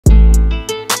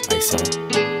like so.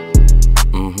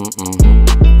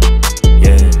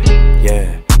 Yeah,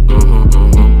 yeah.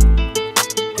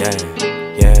 Yeah,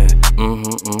 yeah.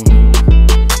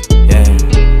 Yeah,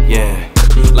 yeah.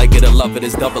 Like it or love it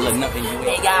is double or nothing.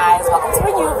 Hey guys, welcome to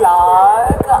a new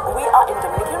vlog. We are in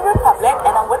Dominican Republic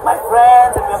and I'm with my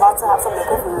friends and we're about to have some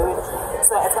local food.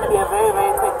 So it's going to be a very,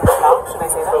 very quick vlog. Should I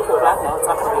say that? Quick vlog? No, it's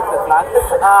not going to be a quick vlog.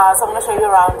 So I'm going to show you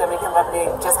around Dominican Republic,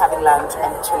 just having lunch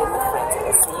and chilling with friends.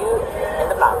 See you in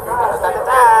the vlog.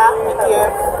 Thank you.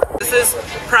 This is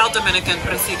Proud Dominican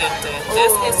Presidente.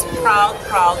 This is proud,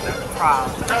 proud, proud.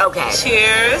 Okay.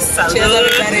 Cheers. Salud. Cheers,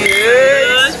 everybody.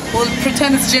 Cheers. We'll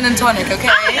pretend it's gin and tonic, okay?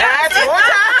 That's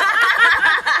water.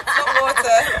 Some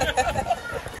water.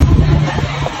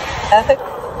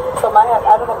 So I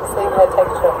don't have the same head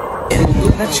texture.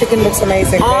 That chicken looks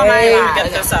amazing. Oh my god.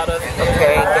 Get this out of it.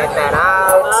 Okay, get that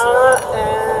out.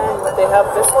 And they have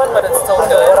this one, but it's still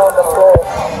good. On the floor.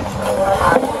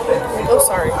 Oh,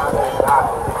 sorry.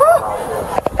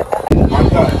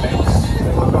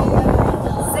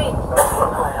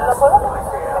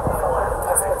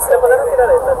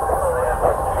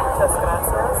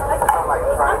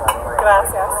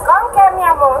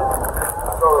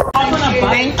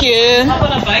 Thank you. Hop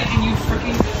on a bike and you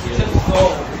freaking just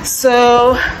go.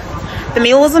 So, the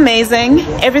meal was amazing.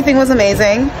 Everything was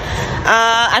amazing.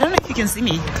 I don't know if you can see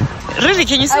me. Really,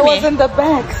 can you see me? I was in the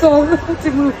back, so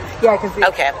to move. Yeah, I can see.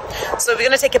 Okay, so we're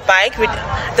gonna take a bike.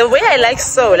 The way I like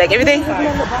everything,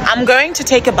 I'm going to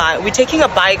take a bike. We're taking a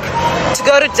bike to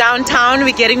go to downtown.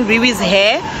 We're getting Riwi's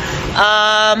hair.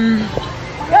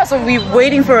 Yeah, so we're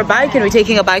waiting for a bike and we're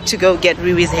taking a bike to go get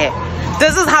Riwi's hair.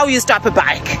 This is how you stop a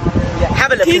bike.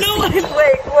 Have a look. You know what?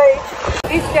 Wait.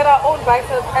 Each get our own bikes,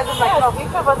 and it's like, no,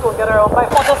 each of us will get our own bike.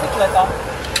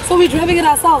 So we're driving it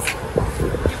ourselves.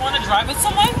 You want to drive with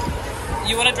someone?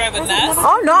 You want to drive with Ness?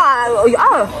 Oh no!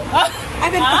 I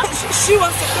mean, she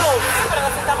wants to go.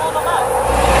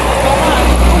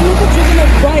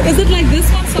 Is it like this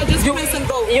one? So just press and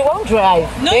go. You won't drive.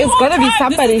 No, There's gonna be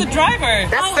somebody. This is the driver.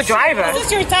 That's the driver. This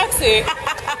is your taxi.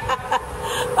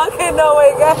 Okay, no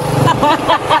way, guys.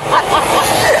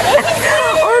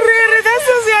 Oh really? This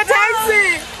is your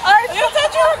taxi. You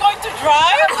thought you were going to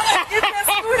drive?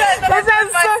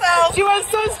 She was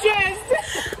so stressed.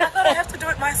 I thought I have to do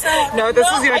it myself. No, this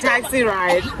is your taxi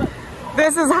ride.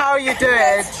 This is how you do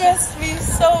it. It stressed me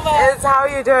so much. It's how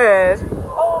you do it.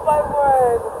 Oh my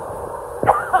word.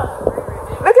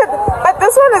 Look at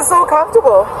this one is so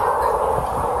comfortable.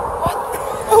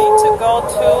 We need to go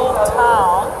to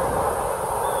town.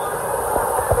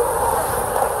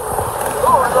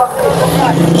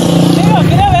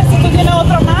 Mira a ver si tú tienes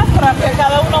otro más para que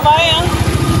cada uno vaya.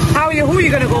 Who are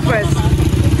you gonna go first?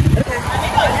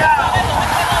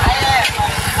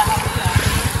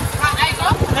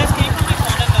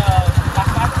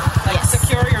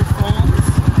 Secure your phones.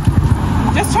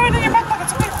 Just throw it in your backpack.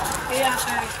 It's okay. Yeah,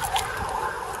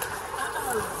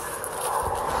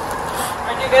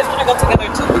 Or do you guys want to go together?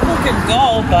 Two people can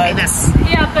go, but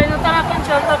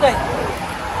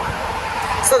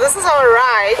So this is our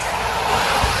ride.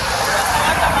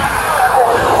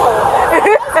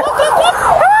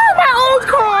 Oh, my old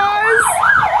cars!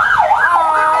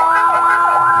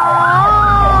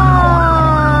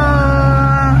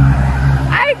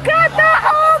 I got the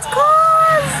old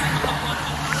cars!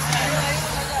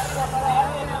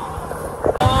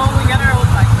 oh, we got our own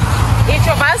bike. Each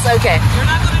of us? Okay. You're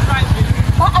not going to drive.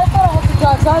 I thought I had to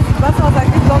drive. That's why I was like,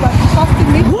 it's over. Trusting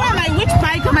me. Who am I? Which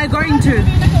bike am I going to?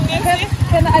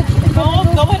 Can I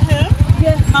Go with him.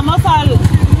 Yes. Vamos al.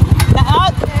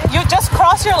 You just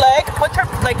cross your leg, put her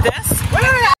like this. Wait.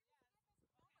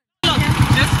 Look,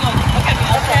 just look. Okay.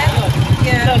 Look.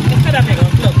 Yeah. Look, espera, amigo.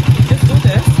 Look, you just do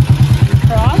this. You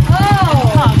cross.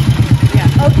 Oh. Come.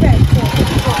 Yeah. Okay. Cool.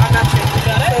 I got you. You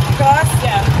got it? So cross.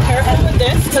 Yeah. Careful with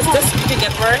this, because this can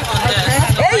get burned on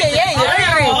this. Yeah.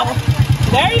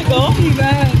 There you go.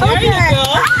 There you go.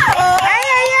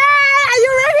 Are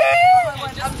you ready?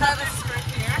 I'm trying to skirt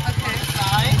here. Okay.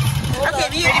 Side. Okay,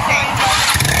 beautiful.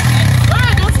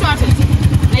 Don't start it.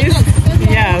 Like this.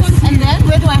 Yes. And then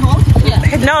where do I hold? Yeah.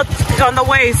 No, on the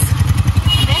waist.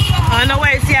 On the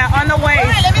waist, yeah, on the waist.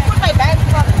 Alright, let me put my bag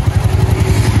on.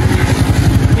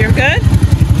 You're good?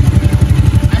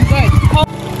 I'm good.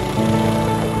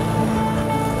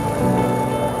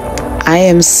 I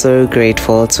am so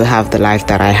grateful to have the life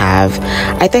that I have.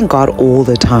 I thank God all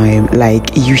the time.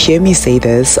 Like, you hear me say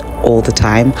this all the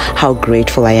time how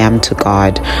grateful I am to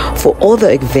God for all the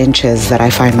adventures that I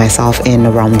find myself in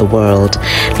around the world.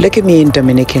 Look at me in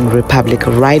Dominican Republic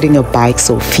riding a bike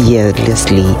so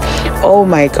fearlessly. Oh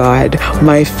my God,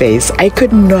 my face. I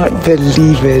could not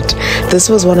believe it. This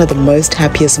was one of the most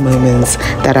happiest moments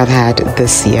that I've had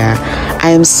this year.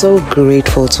 I am so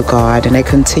grateful to God, and I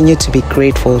continue to be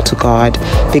grateful to God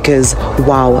because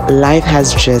wow, life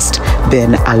has just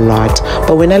been a lot.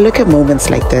 But when I look at moments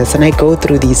like this and I go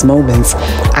through these moments,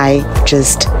 I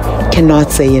just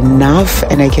cannot say enough,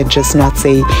 and I can just not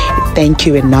say thank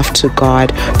you enough to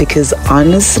God, because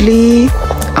honestly,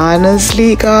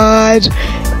 God,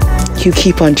 you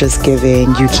keep on just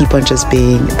giving, you keep on just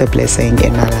being the blessing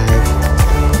in my life.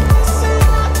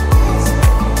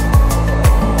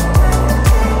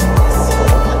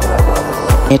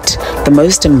 The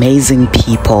most amazing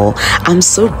people. I'm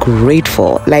so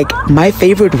grateful. Like, my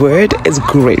favorite word is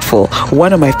grateful.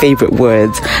 One of my favorite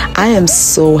words. I am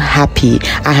so happy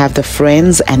I have the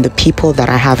friends and the people that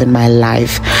I have in my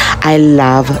life. I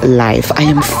love life. I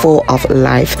am full of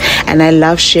life, and I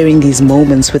love sharing these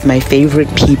moments with my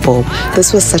favorite people.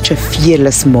 This was such a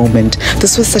fearless moment.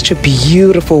 This was such a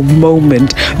beautiful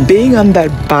moment. Being on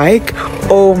that bike,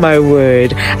 oh my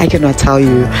word, I cannot tell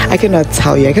you. I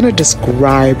cannot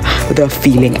describe the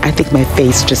feeling. I think my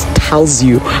face just tells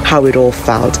you how it all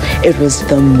felt. It was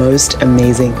the most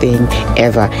amazing thing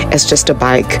ever. It's just a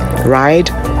bike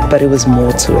ride, but it was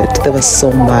more to it. There was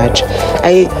so much.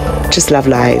 I just love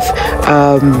life.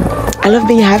 I love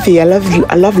being happy. I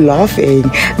love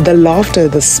laughing. The laughter,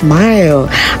 the smile.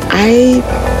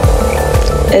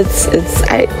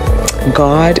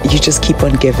 God, you just keep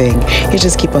on giving. You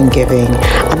just keep on giving.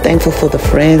 I'm thankful for the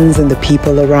friends and the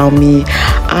people around me.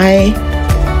 I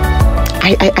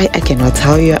cannot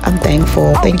tell you. I'm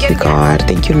thankful. Thank you, God.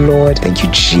 Thank you, Lord. Thank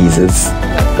you, Jesus. Okay,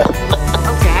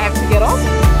 I have to get off.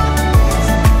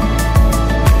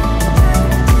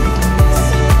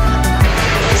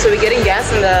 So we're getting gas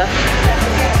for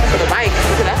the bike.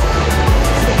 Look at that.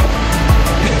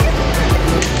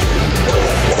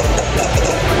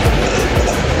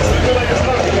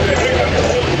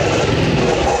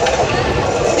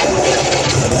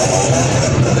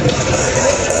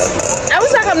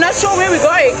 I'm not sure where we're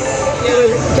going.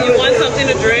 Do you want something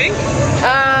to drink?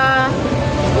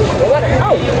 What?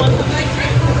 Oh.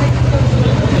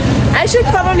 I should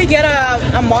probably get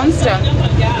a Monster.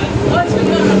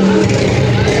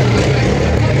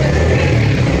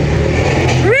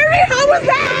 Really? How was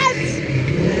that?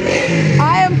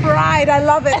 I am fried. I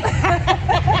love it.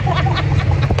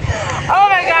 Oh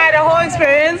my God, the whole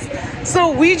experience.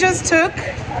 So we just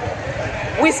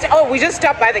we just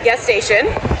stopped by the gas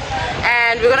station,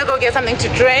 and we're gonna go get something to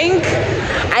drink.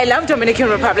 I love Dominican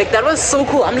Republic. That was so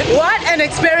cool. I'm like, what an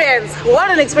experience. What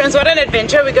an experience. What an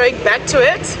adventure. We're going back to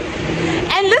it.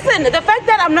 And listen, the fact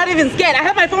that I'm not even scared. I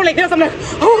have my phone like this. I'm like,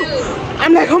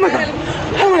 oh my God.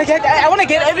 I want to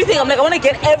get everything. I'm like, I want to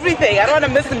get everything. I don't want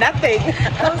to miss nothing.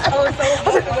 I was so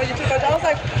happy when you took out. I was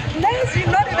like, nice.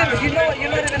 You're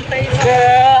not even phased.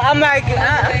 I'm like,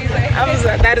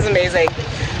 that is amazing.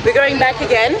 We're going back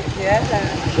again. Yeah.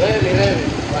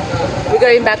 We're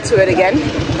going back to it again.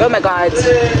 Oh my God.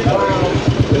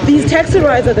 These taxi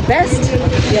rides are the best.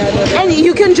 Yeah. And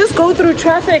you can just go through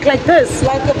traffic like this.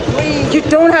 Like a breeze. You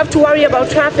don't have to worry about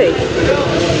traffic.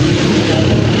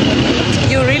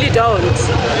 You really don't.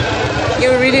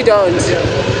 You really don't.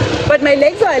 But my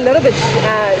legs are a little bit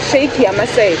shaky, I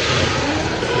must say.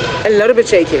 A little bit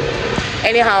shaky.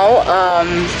 Anyhow,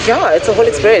 yeah, it's a whole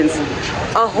experience.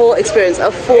 A whole experience, a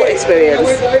full experience.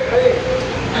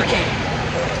 Okay.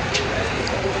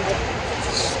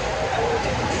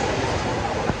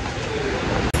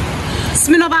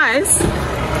 Smin of ice.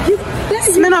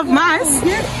 Smin of mice.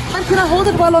 Yes. But can I hold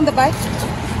it while on the bike?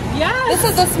 Yes. This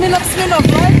is a spin of,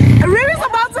 right? Riri's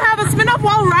about to have a spin up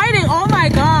while riding. Oh my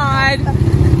God.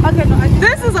 Okay, no,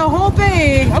 This is a whole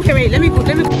thing. Okay, wait, let me go.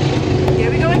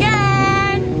 Here we go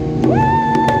again. Woo!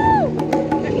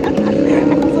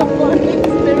 It's a fun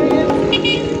experience.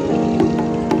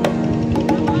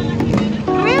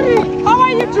 Really? How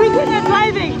are you drinking and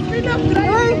driving? Speed up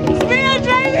driving. Speed up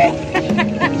driving.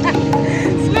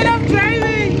 Speed up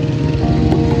driving.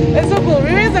 It's so cool.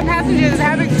 Riri is a passenger is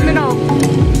having spin off.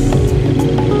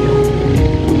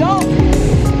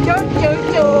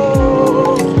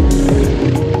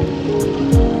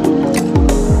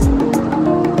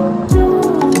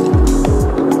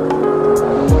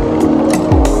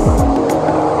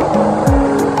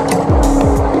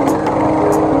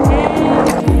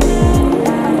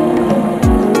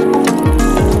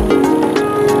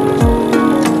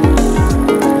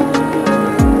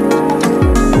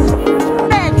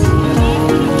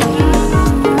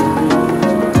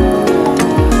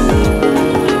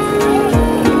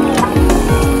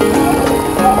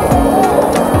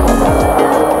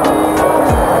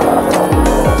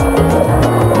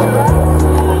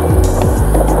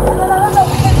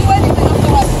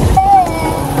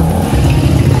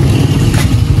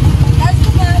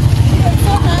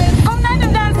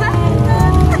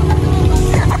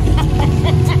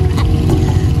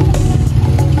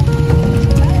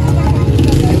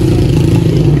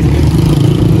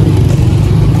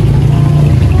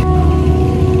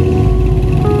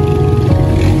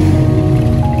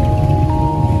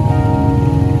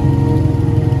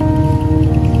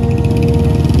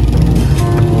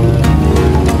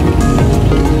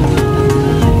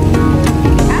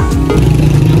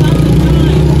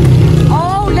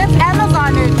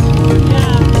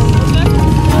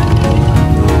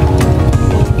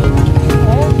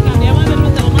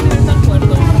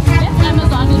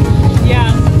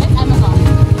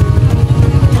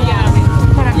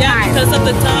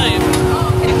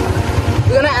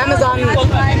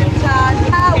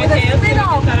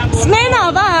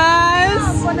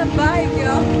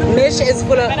 is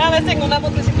full of...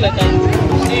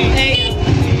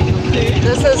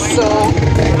 This is so...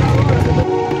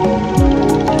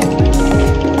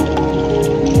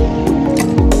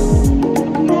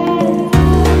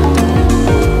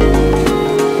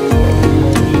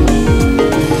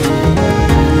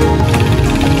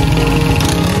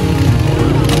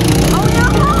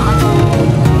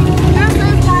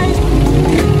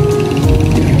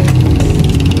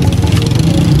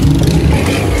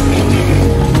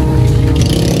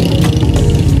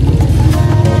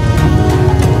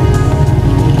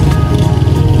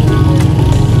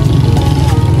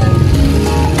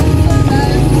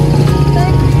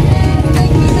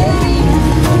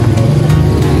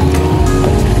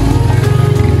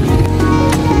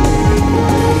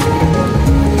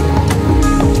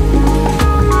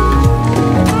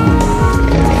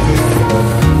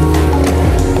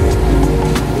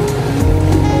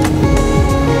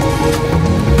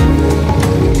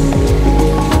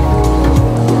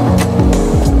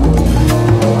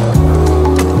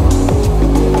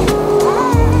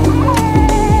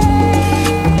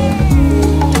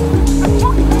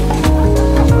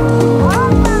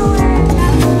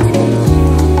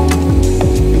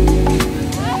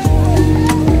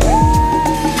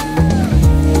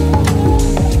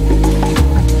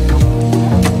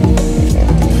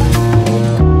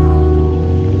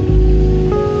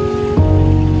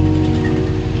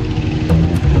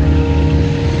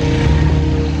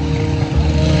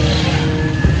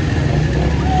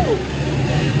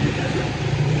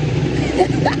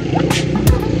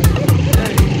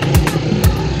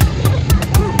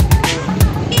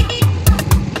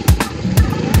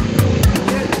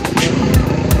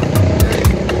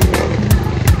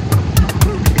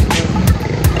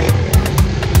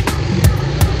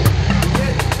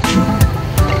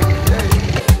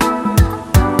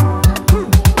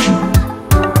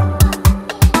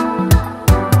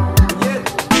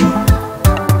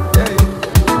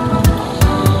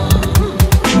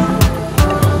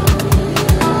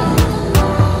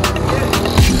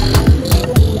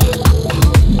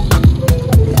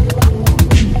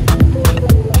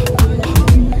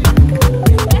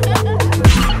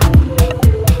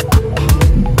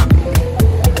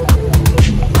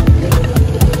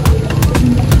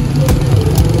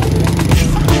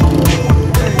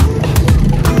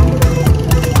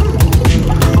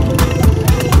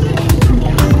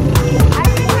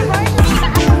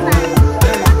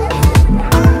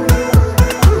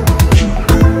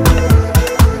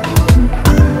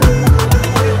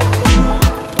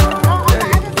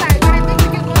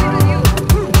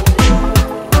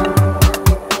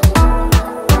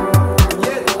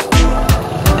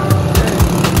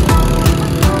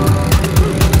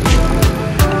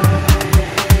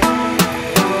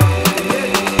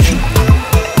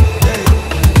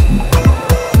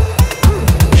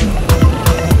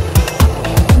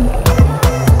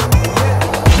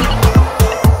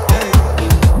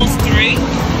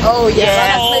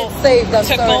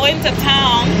 To go into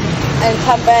town and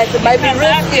come back, it might be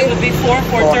risky. It would be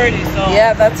 4:30. So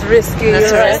yeah, that's risky.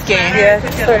 That's risky. Yeah.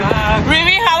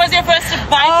 Riri, how was your first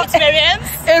bike experience?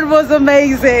 It was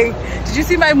amazing. Did you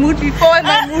see my mood before and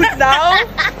my mood now?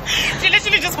 She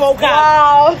literally just woke up.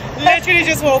 Wow. Literally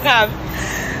just woke up.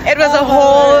 It was a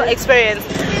whole experience.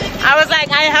 I was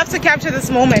like, I have to capture this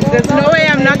moment. There's no way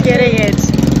I'm not getting it.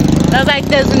 I was like,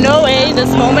 there's no way this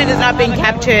moment is not being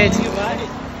captured.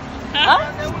 Huh?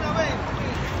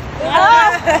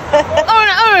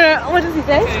 Oh, what does he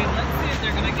say? Okay, let's see if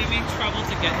they're gonna give me trouble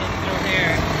to get them through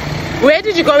here. Where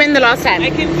did you go in the last time?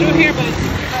 I came through here, but you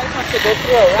guys have to go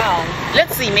through around.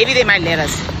 Let's see, maybe they might let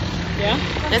us. Yeah?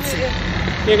 Let's see.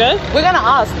 You're good? We're gonna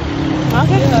ask.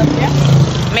 Okay. Yeah.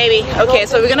 Maybe. Okay,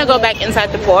 so we're gonna go back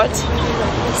inside the port.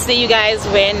 See you guys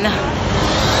when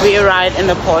we arrive in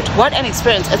the port. What an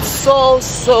experience. It's so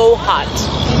hot.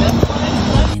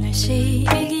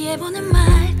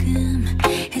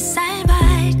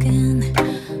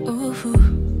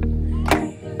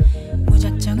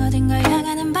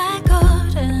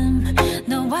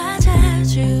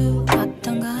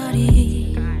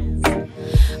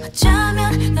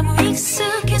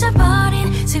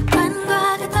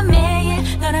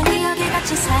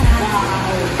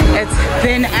 It's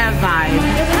been a vibe.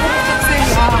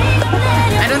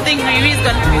 I don't think Riri's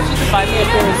gonna Buy me a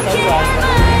pair of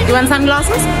sunglasses. You want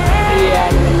sunglasses? Yeah,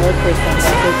 I'm gonna work for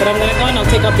sunglasses. But I'm gonna go and I'll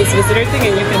take up this visitor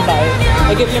thing and you can buy it.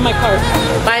 I'll give you my card.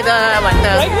 Buy the what?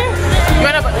 Right here.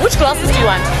 Which glasses do you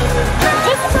want?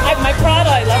 My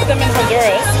Prada, I left them in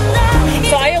Honduras.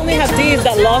 So I only have these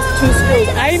that lost 2 screws.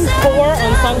 I'm poor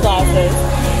on sunglasses.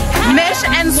 Mesh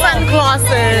and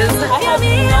sunglasses. I have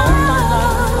no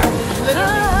sunglasses.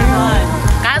 Literally none.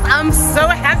 Guys, I'm so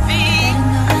happy.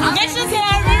 Misha's here,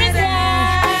 Mimi's here.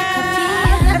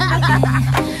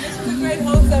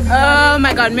 Oh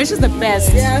my god, Misha's the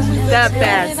best. The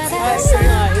best.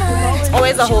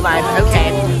 Always a whole vibe. Okay.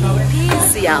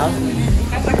 See y'all.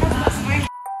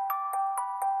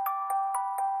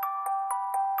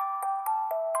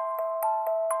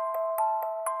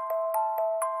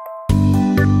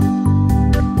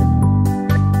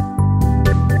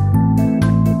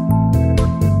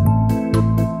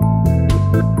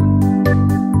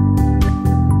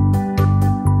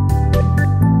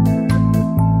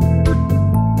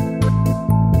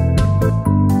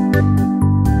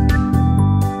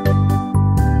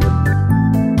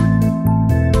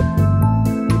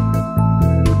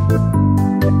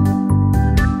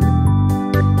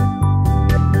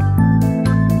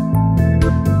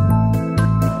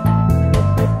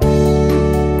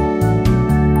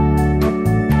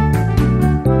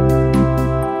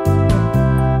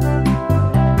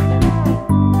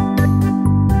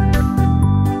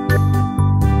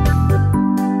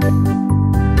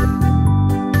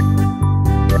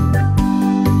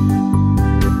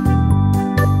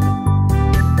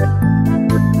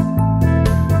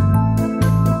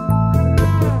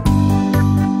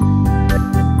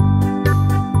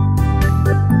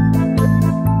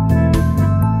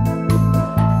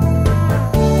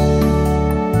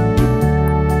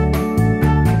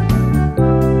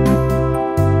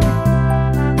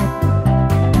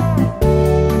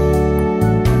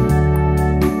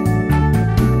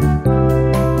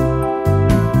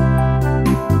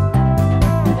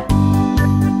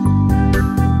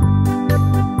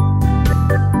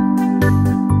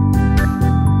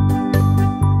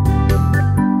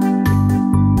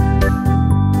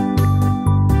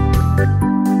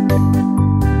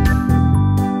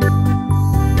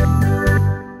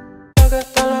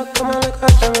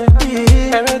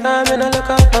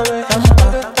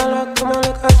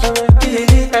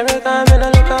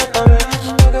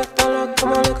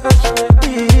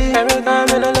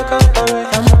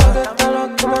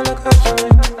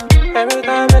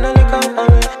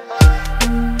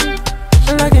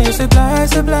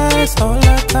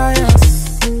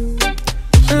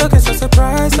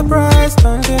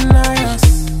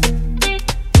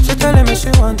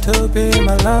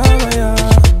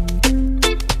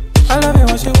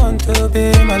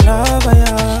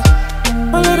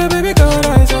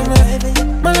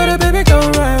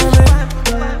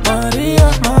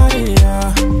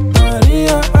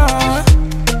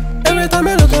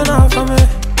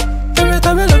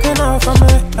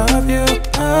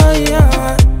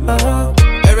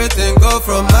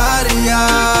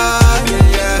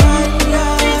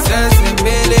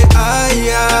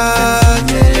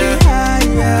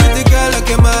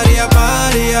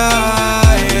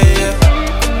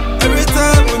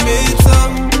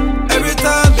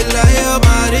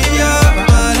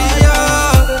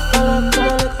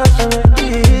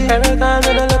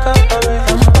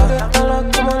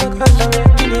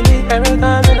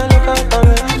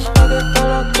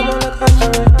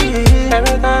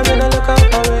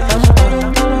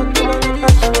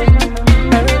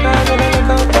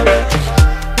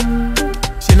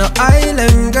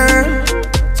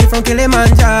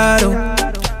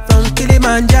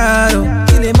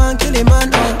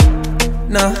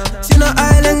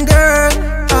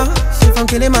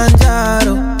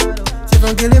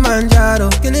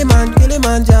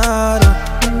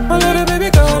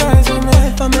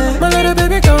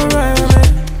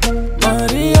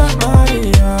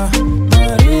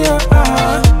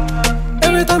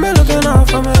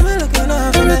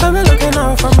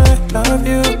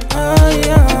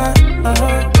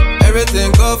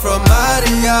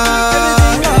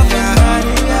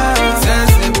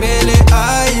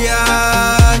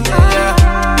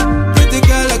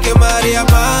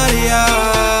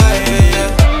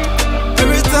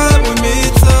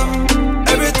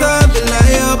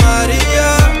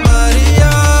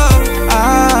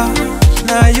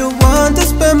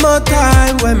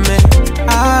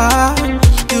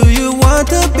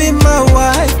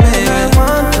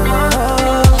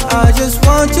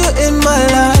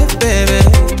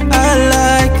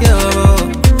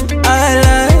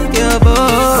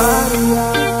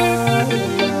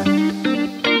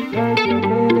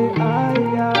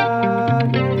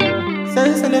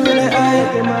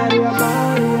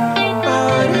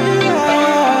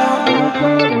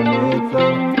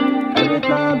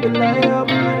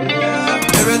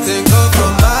 Everything go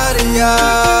from Maria.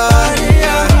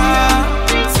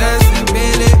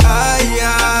 Sensibility,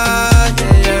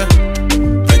 yeah.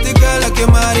 Pretty girl like you,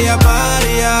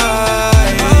 Maria.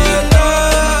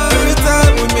 Every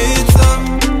time we meet some,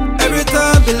 every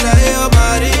time be like, oh,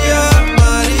 Maria.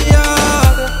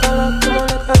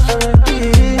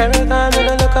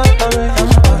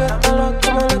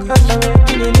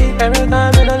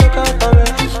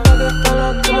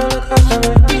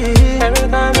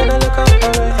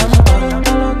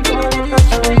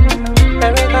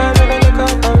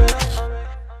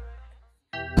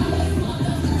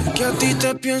 ti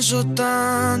te pienso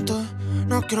tanto,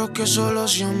 no creo que solo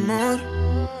sea amor.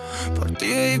 Por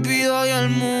ti, baby, doy al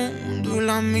mundo y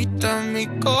la mitad en mi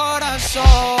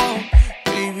corazón.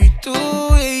 Baby, tú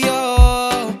y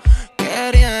yo,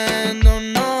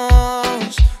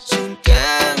 queriéndonos,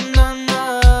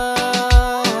 sintiéndonos.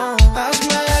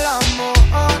 Hazme el amor,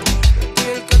 y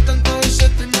el que tanto dice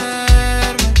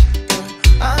tenerme.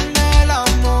 Hazme el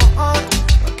amor, pa'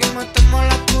 que matemos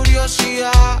la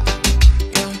curiosidad.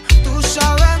 Tú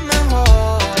sabes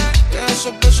mejor que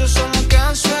esos besos son los que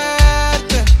dan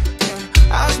suerte.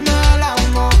 Hazme el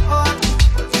amor,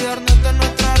 olvidarnos de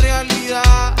nuestra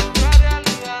realidad.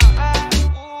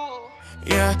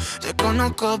 Yeah, te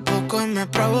conozco poco y me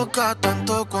provoca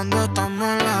tanto cuando estamos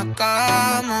en la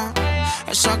cama.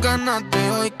 Esas ganas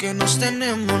de hoy que nos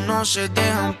tenemos no se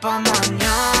dejan pa'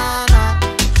 mañana.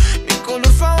 Mi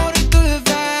color favorito es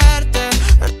verte,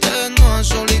 verte desnuda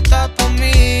solita pa'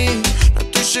 mí. No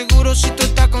estoy seguro si tú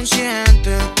estás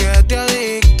consciente que te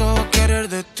adicto a querer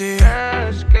de ti.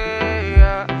 Es que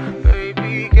ya,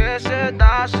 baby, que se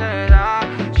da,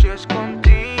 si es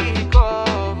contigo,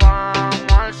 vamos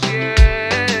al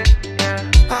cielo.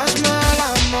 Hazme el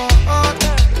amor,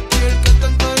 y el que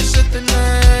tanto dice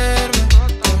tenerme.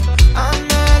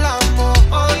 Hazme el amor,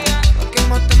 pa' que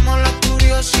matemos la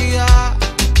curiosidad.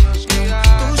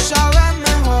 Tú sabes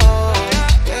mejor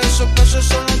que esos besos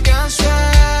son los que dan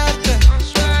suerte.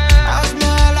 Hazme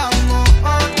el amor,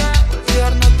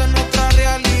 olvidarnos de nuestra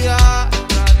realidad.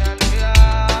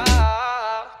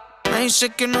 Me dice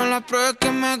que no la pruebe,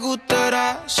 que me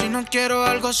gustará. Si no quiero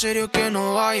algo serio, que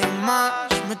no vaya más.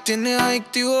 Me tiene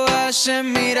adictivo a ese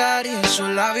mirar y esos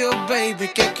labios, baby,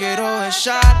 que quiero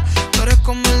besar. Tú eres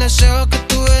como el deseo que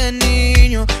tuve de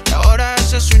niño y ahora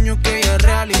ese sueño que ya es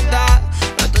realidad.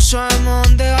 Los dos sabemos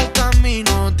dónde va el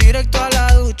camino, directo a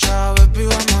la ducha, baby,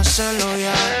 vamos a hacerlo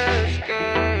ya. Es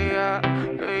que ya,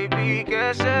 baby,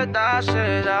 que se da,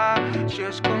 si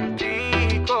es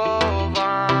contigo,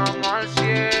 vamos al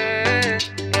cielo.